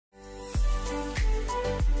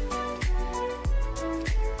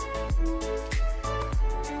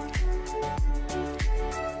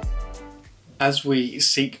as we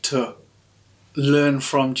seek to learn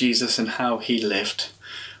from Jesus and how he lived,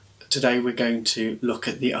 today we're going to look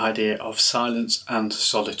at the idea of silence and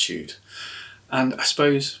solitude. And I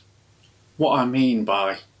suppose what I mean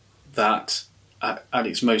by that at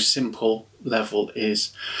its most simple level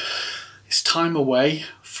is it's time away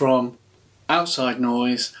from outside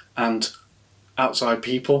noise and outside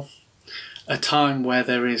people. A time where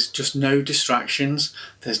there is just no distractions.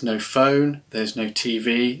 There's no phone, there's no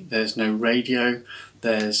TV, there's no radio,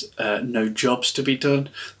 there's no jobs to be done,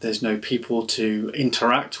 there's no people to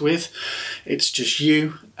interact with. It's just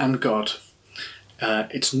you and God.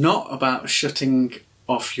 It's not about shutting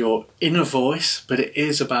off your inner voice, but it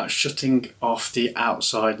is about shutting off the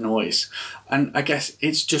outside noise. And I guess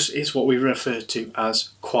it's what we refer to as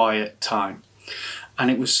quiet time. And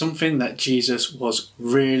it was something that Jesus was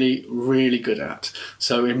really, really good at.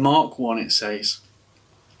 So in Mark 1 it says,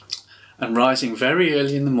 "And rising very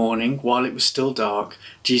early in the morning, while it was still dark,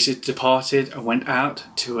 Jesus departed and went out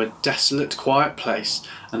to a desolate, quiet place,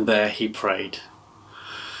 and there he prayed."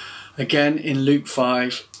 Again in Luke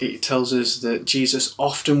 5 it tells us that Jesus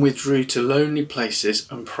often withdrew to lonely places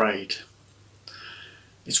and prayed.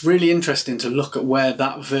 It's really interesting to look at where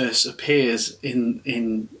that verse appears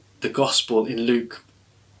in the Gospel in Luke.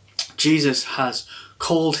 Jesus has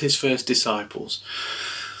called his first disciples.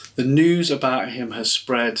 The news about him has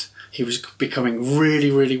spread. He was becoming really,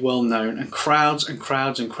 really well known, and crowds and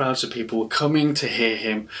crowds and crowds of people were coming to hear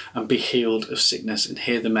him and be healed of sickness and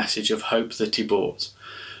hear the message of hope that he brought.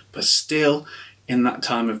 But still, in that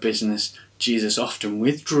time of business, Jesus often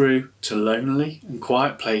withdrew to lonely and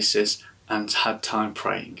quiet places and had time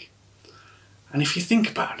praying. And if you think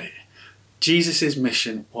about it, Jesus'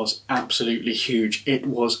 mission was absolutely huge. It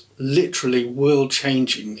was literally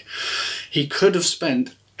world-changing. He could have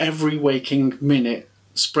spent every waking minute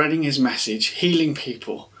spreading his message, healing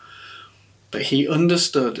people, but he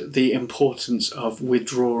understood the importance of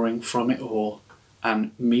withdrawing from it all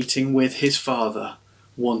and meeting with his Father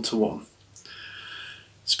one-to-one.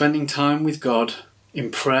 Spending time with God in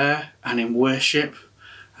prayer and in worship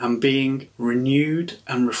and being renewed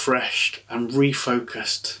and refreshed and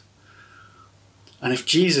refocused. And if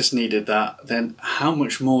Jesus needed that, then how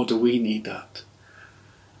much more do we need that?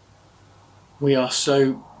 We are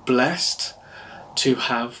so blessed to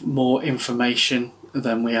have more information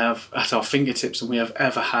than we have at our fingertips than we have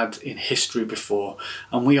ever had in history before.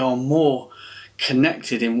 And we are more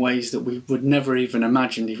connected in ways that we would never even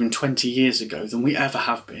imagine even 20 years ago than we ever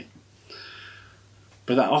have been.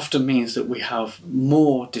 But that often means that we have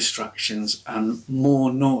more distractions and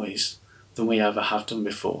more noise than we ever have done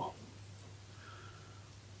before.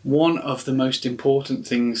 One of the most important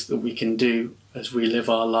things that we can do as we live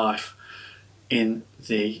our life in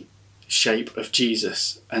the shape of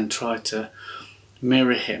Jesus and try to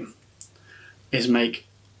mirror him is make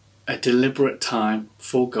a deliberate time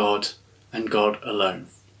for God and God alone.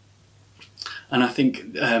 And I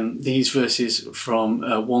think these verses from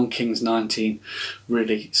 1 Kings 19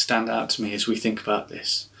 really stand out to me as we think about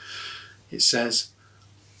this. It says,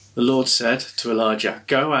 "The Lord said to Elijah,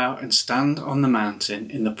 'Go out and stand on the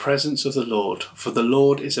mountain in the presence of the Lord, for the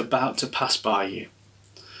Lord is about to pass by you.'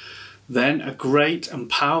 Then a great and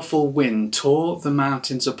powerful wind tore the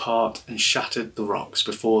mountains apart and shattered the rocks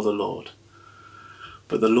before the Lord.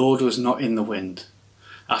 But the Lord was not in the wind.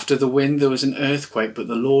 After the wind there was an earthquake, but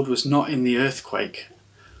the Lord was not in the earthquake.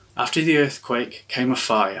 After the earthquake came a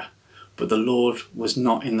fire, but the Lord was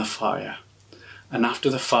not in the fire. And after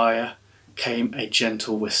the fire came a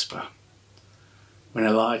gentle whisper. When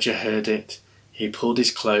Elijah heard it, he pulled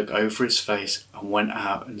his cloak over his face and went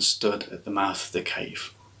out and stood at the mouth of the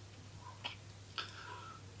cave."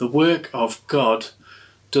 The work of God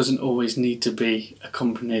doesn't always need to be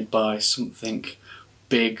accompanied by something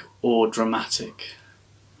big or dramatic.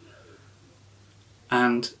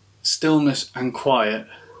 And stillness and quiet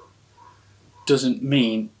doesn't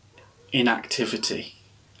mean inactivity.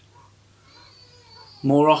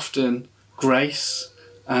 More often, grace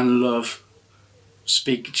and love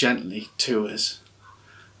speak gently to us.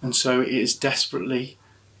 And so it is desperately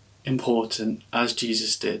important, as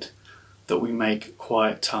Jesus did, that we make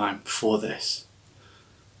quiet time for this.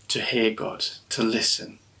 To hear God, to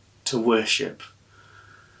listen, to worship,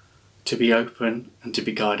 to be open and to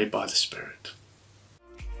be guided by the Spirit.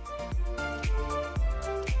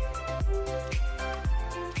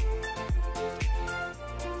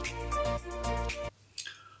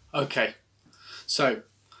 Okay, so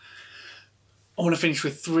I want to finish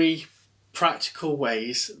with 3 practical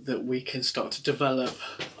ways that we can start to develop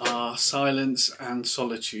our are silence and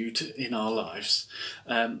solitude in our lives.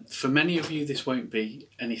 For many of you this won't be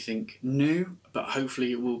anything new, but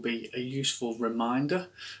hopefully it will be a useful reminder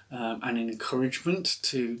and an encouragement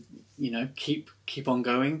to keep on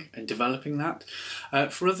going and developing that.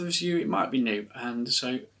 For others of you it might be new, and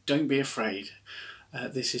so don't be afraid.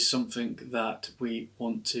 This is something that we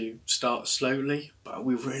want to start slowly, but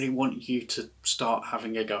we really want you to start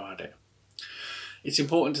having a go at it. It's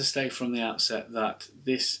important to say from the outset that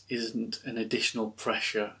this isn't an additional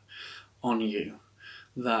pressure on you,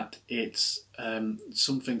 that it's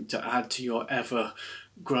something to add to your ever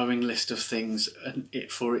growing list of things, and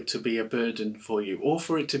for it to be a burden for you, or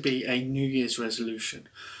for it to be a New Year's resolution.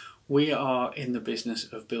 We are in the business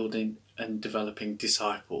of building and developing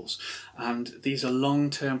disciples, and these are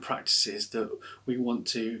long-term practices that we want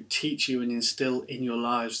to teach you and instill in your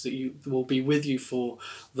lives, that you will be with you for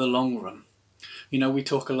the long run. You know, we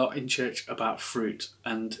talk a lot in church about fruit,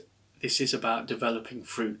 and this is about developing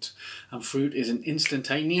fruit. And fruit isn't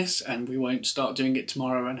instantaneous, and we won't start doing it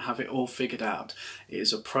tomorrow and have it all figured out. It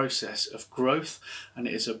is a process of growth, and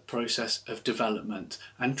it is a process of development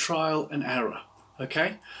and trial and error.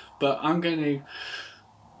 Okay? But I'm going to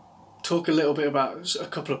talk a little bit about a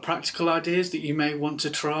couple of practical ideas that you may want to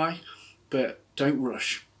try, but don't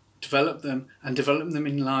rush. Develop them, and develop them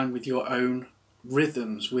in line with your own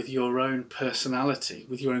rhythms, with your own personality,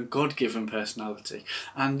 with your own God-given personality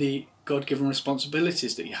and the God-given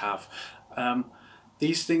responsibilities that you have.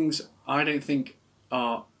 These things I don't think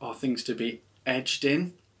are things to be edged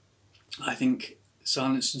in. I think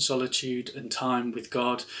silence and solitude and time with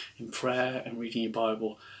God in prayer and reading your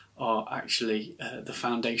Bible are actually the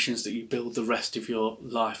foundations that you build the rest of your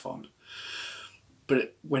life on.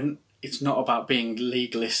 But when it's not about being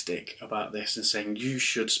legalistic about this and saying you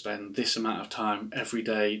should spend this amount of time every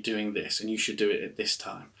day doing this and you should do it at this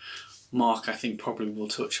time. Mark, I think, probably will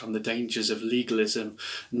touch on the dangers of legalism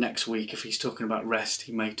next week. If he's talking about rest,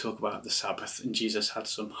 he may talk about the Sabbath, and Jesus had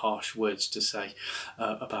some harsh words to say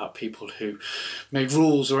about people who made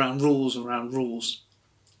rules around rules around rules.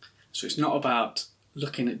 So it's not about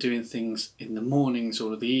looking at doing things in the mornings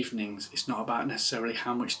or the evenings. It's not about necessarily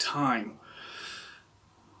how much time.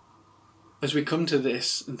 As we come to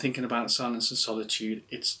this and thinking about silence and solitude,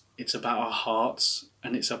 it's about our hearts,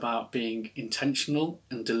 and it's about being intentional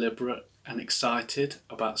and deliberate and excited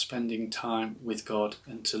about spending time with God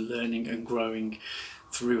and to learning and growing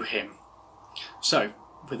through Him. So,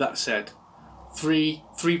 with that said, three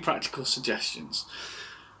practical suggestions.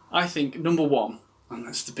 I think number one, and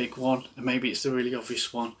that's the big one, and maybe it's the really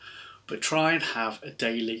obvious one, but try and have a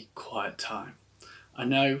daily quiet time. I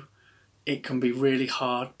know it can be really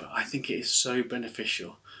hard, but I think it is so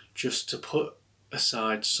beneficial just to put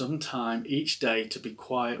aside some time each day to be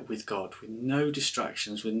quiet with God, with no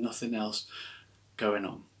distractions, with nothing else going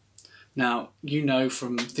on. Now, you know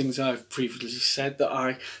from things I've previously said that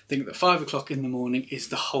I think that 5 o'clock in the morning is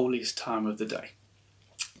the holiest time of the day.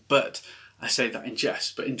 But I say that in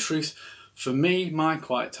jest, but in truth, for me, my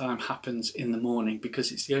quiet time happens in the morning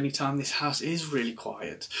because it's the only time this house is really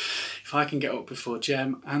quiet. If I can get up before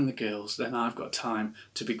Jem and the girls, then I've got time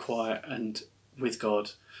to be quiet and with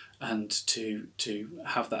God and to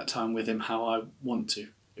have that time with Him how I want to,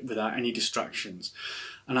 without any distractions.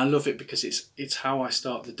 And I love it because it's how I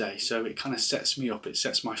start the day. So it kind of sets me up. It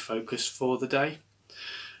sets my focus for the day.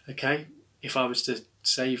 Okay? If I was to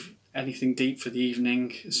save anything deep for the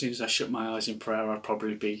evening, as soon as I shut my eyes in prayer, I'd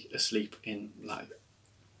probably be asleep in like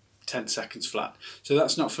 10 seconds flat. So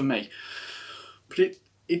that's not for me. But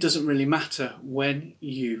it doesn't really matter when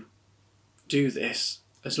you do this,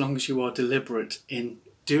 as long as you are deliberate in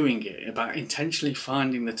doing it, about intentionally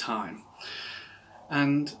finding the time.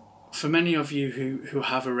 And for many of you who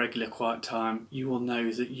have a regular quiet time, you will know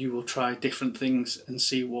that you will try different things and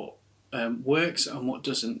see what works and what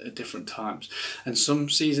doesn't at different times. And some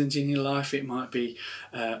seasons in your life it might be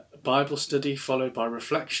Bible study followed by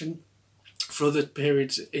reflection. For other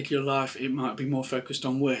periods in your life it might be more focused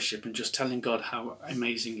on worship and just telling God how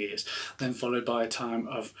amazing He is, then followed by a time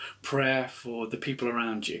of prayer for the people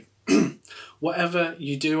around you. Whatever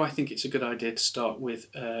you do, I think it's a good idea to start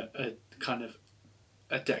with a kind of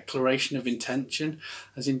a declaration of intention,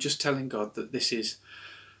 as in just telling God that this is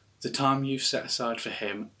the time you've set aside for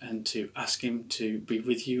Him, and to ask Him to be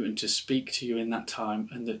with you and to speak to you in that time,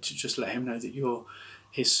 and that to just let Him know that you're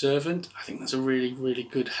His servant. I think that's a really, really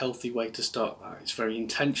good, healthy way to start that. It's very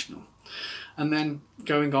intentional. And then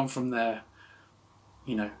going on from there,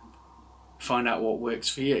 find out what works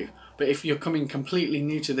for you. But if you're coming completely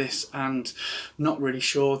new to this and not really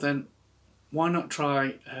sure, then why not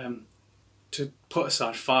try to put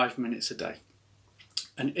aside 5 minutes a day?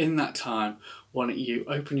 And in that time, why don't you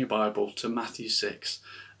open your Bible to Matthew 6,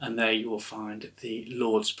 and there you will find the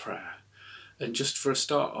Lord's Prayer. And just for a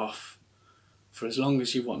start off, for as long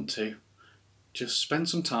as you want to, just spend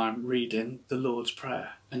some time reading the Lord's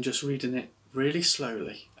Prayer and just reading it really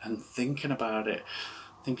slowly and thinking about it,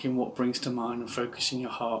 thinking what brings to mind and focusing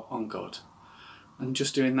your heart on God. And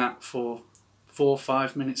just doing that for 4 or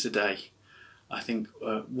 5 minutes a day, I think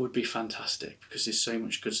would be fantastic, because there's so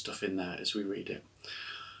much good stuff in there as we read it.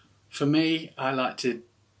 For me, I like to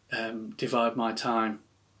divide my time,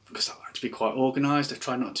 because I like to be quite organised. I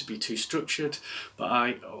try not to be too structured, but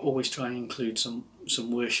I always try and include some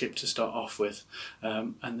worship to start off with,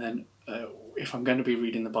 and then if I'm going to be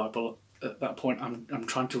reading the Bible at that point, I'm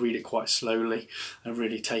trying to read it quite slowly and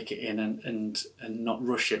really take it in and not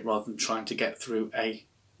rush it, rather than trying to get through a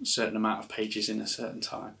certain amount of pages in a certain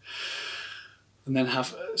time. And then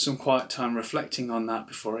have some quiet time reflecting on that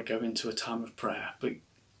before I go into a time of prayer. But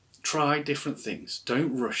try different things,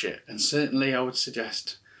 don't rush it, and certainly I would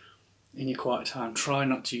suggest in your quiet time, try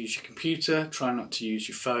not to use your computer, try not to use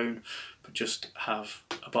your phone, but just have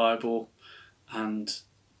a Bible and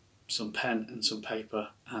some pen and some paper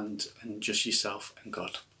and just yourself and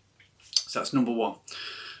God. So that's number one.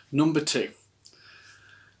 Number two,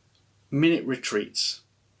 minute retreats.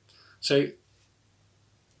 So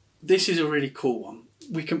this is a really cool one.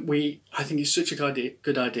 I think it's such a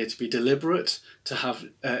good idea to be deliberate, to have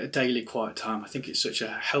a daily quiet time. I think it's such a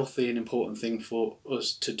healthy and important thing for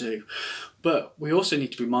us to do. But we also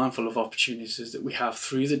need to be mindful of opportunities that we have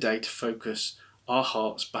through the day to focus our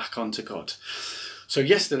hearts back onto God. So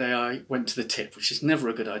yesterday I went to the tip, which is never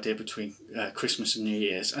a good idea between Christmas and New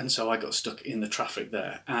Year's, and so I got stuck in the traffic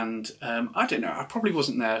there. And I don't know, I probably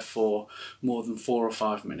wasn't there for more than 4 or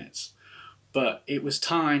 5 minutes. But it was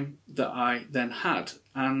time that I then had,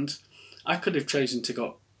 and I could have chosen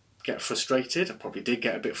to get frustrated. I probably did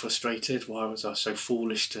get a bit frustrated. Why was I so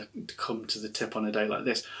foolish to come to the tip on a day like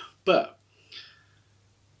this? But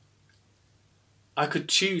I could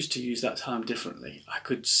choose to use that time differently. I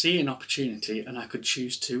could see an opportunity and I could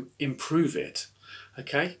choose to improve it.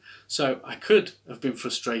 Okay, so I could have been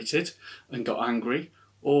frustrated and got angry,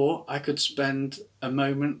 or I could spend a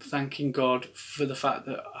moment thanking God for the fact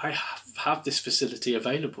that I have this facility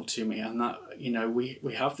available to me, and that, you know, we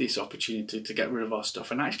have this opportunity to get rid of our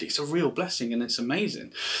stuff. And actually it's a real blessing, and it's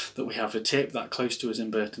amazing that we have a tip that close to us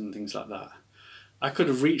in Burton and things like that. I could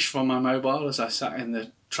have reached for my mobile as I sat in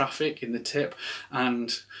the traffic in the tip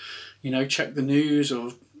and, you know, checked the news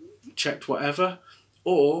or checked whatever,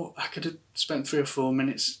 or I could have spent 3 or 4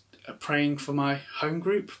 minutes praying for my home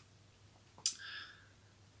group.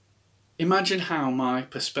 Imagine how my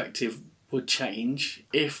perspective would change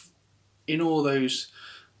if, in all those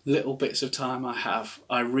little bits of time I have,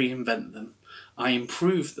 I reinvent them, I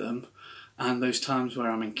improve them, and those times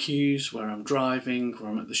where I'm in queues, where I'm driving,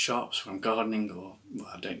 where I'm at the shops, where I'm gardening, or,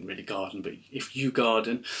 well, I don't really garden, but if you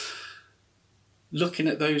garden, looking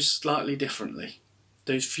at those slightly differently,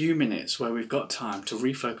 those few minutes where we've got time to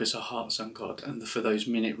refocus our hearts on God, and for those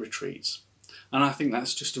minute retreats. And I think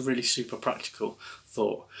that's just a really super practical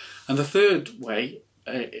thought. And the third way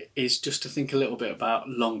is just to think a little bit about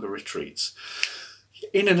longer retreats.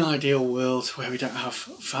 In an ideal world where we don't have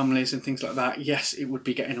families and things like that, yes, it would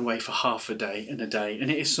be getting away for half a day in a day. And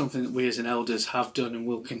it is something that we as an elders have done and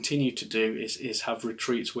will continue to do, is have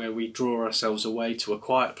retreats where we draw ourselves away to a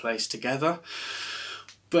quiet place together.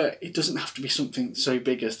 But it doesn't have to be something so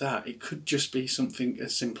big as that. It could just be something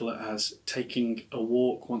as simple as taking a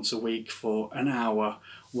walk once a week for an hour,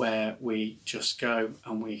 where we just go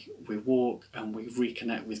and we walk and we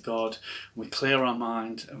reconnect with God, we clear our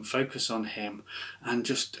mind and focus on Him, and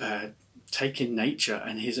just take in nature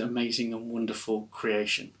and His amazing and wonderful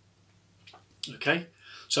creation. Okay,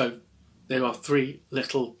 so there are 3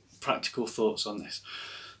 little practical thoughts on this.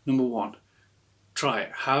 Number 1, try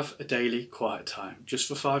it. Have a daily quiet time, just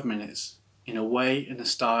for 5 minutes, in a way, in a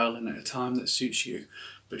style, and at a time that suits you.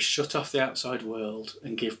 But shut off the outside world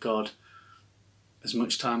and give God as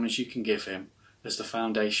much time as you can give Him as the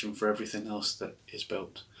foundation for everything else that is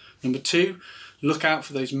built. Number 2, look out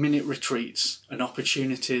for those minute retreats and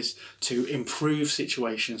opportunities to improve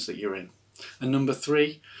situations that you're in. And number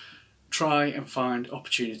 3, try and find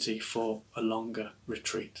opportunity for a longer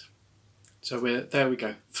retreat. So there we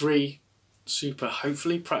go. 3 super,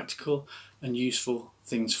 hopefully practical and useful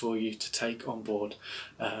things for you to take on board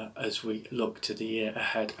as we look to the year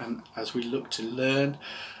ahead, and as we look to learn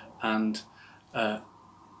and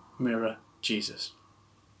mirror Jesus.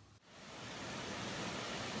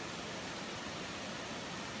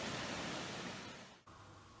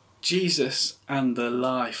 Jesus and the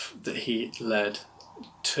life that He led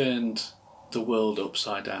turned the world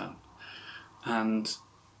upside down. And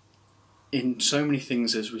in so many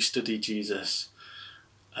things as we study Jesus,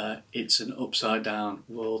 it's an upside down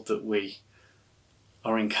world that we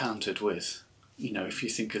are encountered with. You know, if you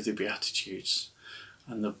think of the Beatitudes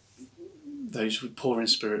and those poor in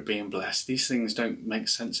spirit being blessed, these things don't make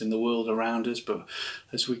sense in the world around us, but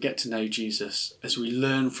as we get to know Jesus, as we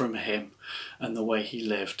learn from him and the way he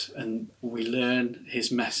lived, and we learn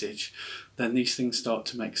his message, then these things start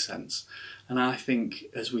to make sense. And I think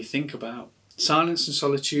as we think about silence and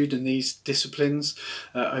solitude and these disciplines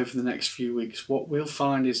over the next few weeks, what we'll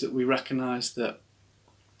find is that we recognise that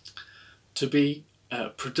to be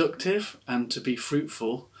productive and to be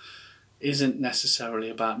fruitful isn't necessarily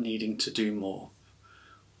about needing to do more.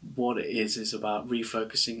 What it is about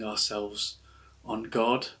refocusing ourselves on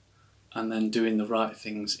God and then doing the right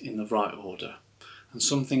things in the right order. And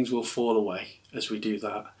some things will fall away as we do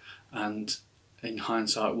that, and in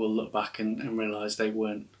hindsight we'll look back and realise they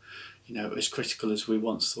weren't, you know, as critical as we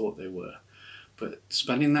once thought they were. But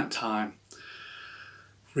spending that time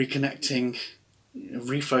reconnecting,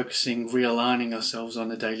 refocusing, realigning ourselves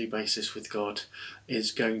on a daily basis with God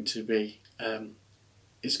is going to be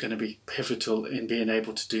pivotal in being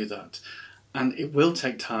able to do that. And it will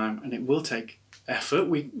take time and it will take effort.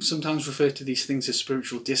 We sometimes refer to these things as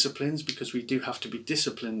spiritual disciplines because we do have to be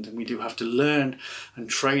disciplined and we do have to learn and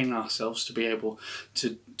train ourselves to be able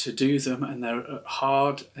to do them, and they're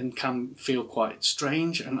hard and can feel quite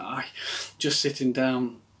strange. And just sitting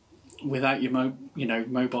down without your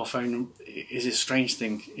mobile phone is a strange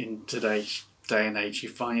thing in today's day and age. You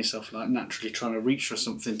find yourself like naturally trying to reach for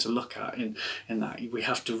something to look at in that. We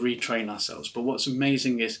have to retrain ourselves. But what's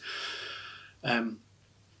amazing is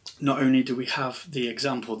not only do we have the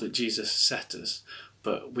example that Jesus set us,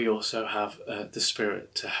 but we also have the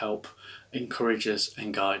Spirit to help encourage us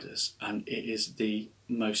and guide us. And it is the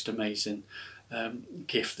most amazing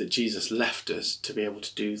gift that Jesus left us to be able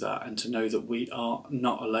to do that, and to know that we are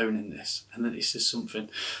not alone in this, and that this is something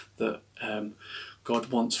that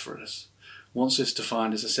God wants for us. Wants us to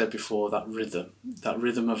find, as I said before, that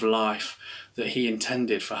rhythm of life that he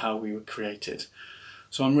intended for how we were created.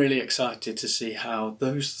 So I'm really excited to see how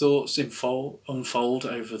those thoughts unfold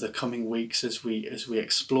over the coming weeks as we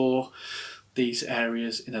explore these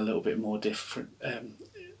areas in a little bit more different.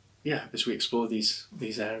 As we explore these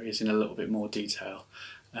areas in a little bit more detail.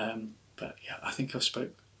 But yeah, I think I've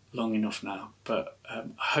spoke long enough now. But I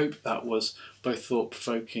hope that was both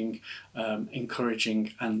thought-provoking,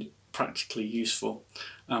 encouraging, and practically useful.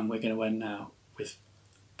 We're going to end now with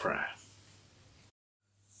prayer.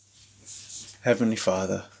 Heavenly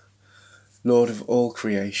Father, Lord of all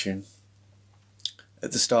creation,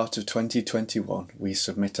 at the start of 2021 we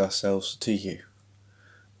submit ourselves to you.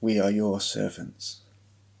 We are your servants.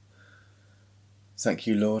 Thank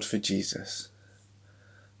you, Lord, for Jesus.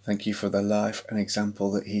 Thank you for the life and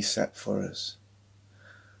example that he set for us.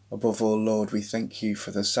 Above all, Lord, we thank you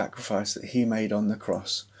for the sacrifice that he made on the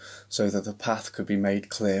cross, so that the path could be made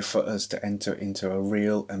clear for us to enter into a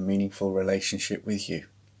real and meaningful relationship with you.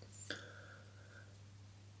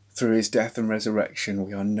 Through his death and resurrection,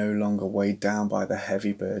 we are no longer weighed down by the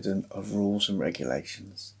heavy burden of rules and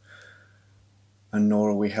regulations, and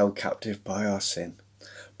nor are we held captive by our sin.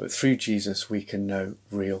 But through Jesus we can know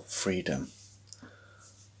real freedom.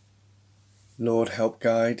 Lord, help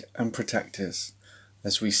guide and protect us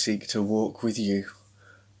as we seek to walk with you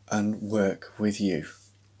and work with you.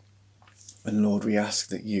 And Lord, we ask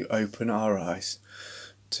that you open our eyes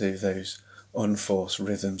to those unforced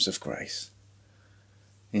rhythms of grace.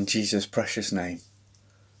 In Jesus' precious name,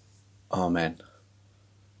 Amen.